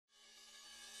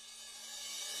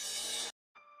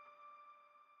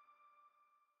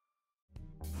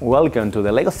Welcome to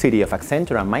the Lego City of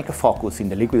Accenture and Focus in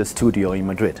the Liquid Studio in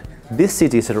Madrid. This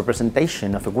city is a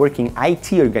representation of a working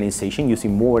IT organization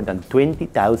using more than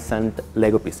 20,000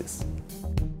 Lego pieces.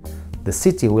 The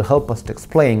city will help us to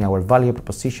explain our value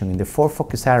proposition in the 4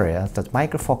 focus areas that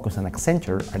Focus and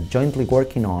Accenture are jointly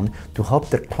working on to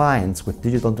help their clients with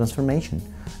digital transformation,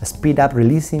 a speed-up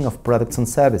releasing of products and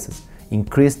services,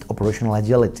 increased operational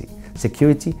agility,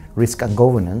 security, risk and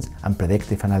governance, and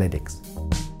predictive analytics.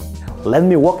 Let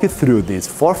me walk you through these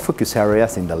 4 focus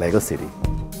areas in the Lego City.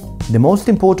 The most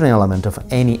important element of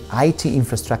any IT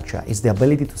infrastructure is the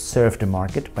ability to serve the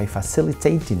market by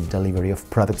facilitating delivery of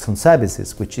products and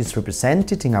services, which is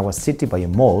represented in our city by a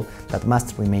mall that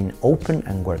must remain open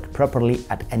and work properly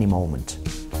at any moment.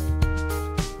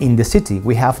 In the city,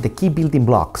 we have the key building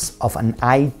blocks of an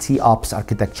IT ops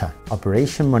architecture: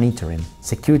 operation monitoring,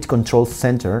 security control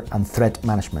center and threat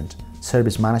management,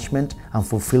 service management and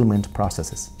fulfillment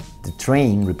processes. The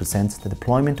train represents the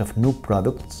deployment of new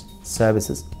products,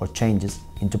 services or changes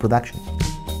into production.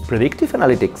 Predictive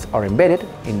analytics are embedded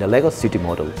in the Lego City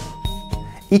model.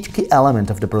 Each key element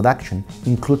of the production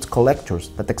includes collectors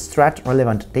that extract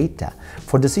relevant data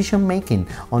for decision-making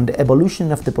on the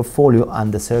evolution of the portfolio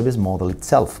and the service model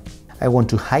itself. I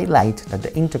want to highlight that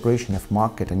the integration of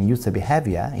market and user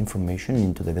behavior information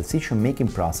into the decision-making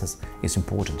process is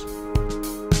important.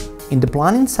 In the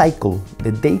planning cycle,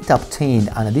 the data obtained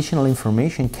and additional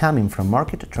information coming from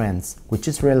market trends, which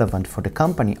is relevant for the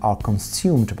company, are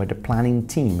consumed by the planning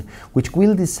team, which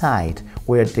will decide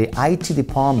where the IT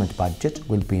department budget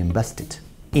will be invested.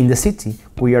 In the city,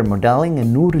 we are modeling a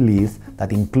new release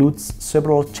that includes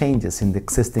several changes in the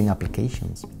existing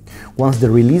applications. Once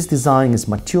the release design is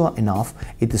mature enough,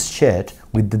 it is shared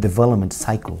with the development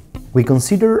cycle. We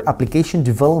consider application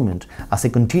development as a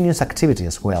continuous activity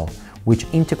as well, which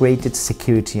integrated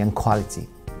security and quality.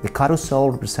 The carousel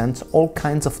represents all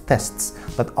kinds of tests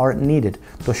that are needed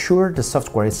to assure the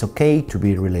software is okay to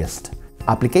be released.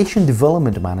 Application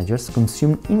development managers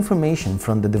consume information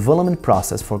from the development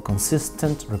process for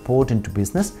consistent reporting to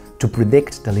business, to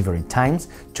predict delivery times,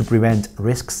 to prevent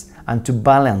risks, and to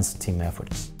balance team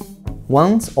efforts.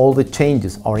 Once all the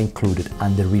changes are included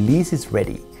and the release is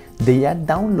ready, they are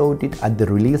downloaded at the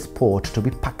release port to be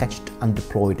packaged and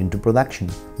deployed into production.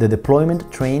 The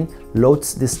deployment train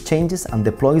loads these changes and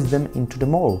deploys them into the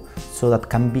mall so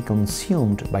that can be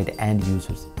consumed by the end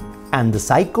users. And the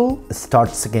cycle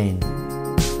starts again.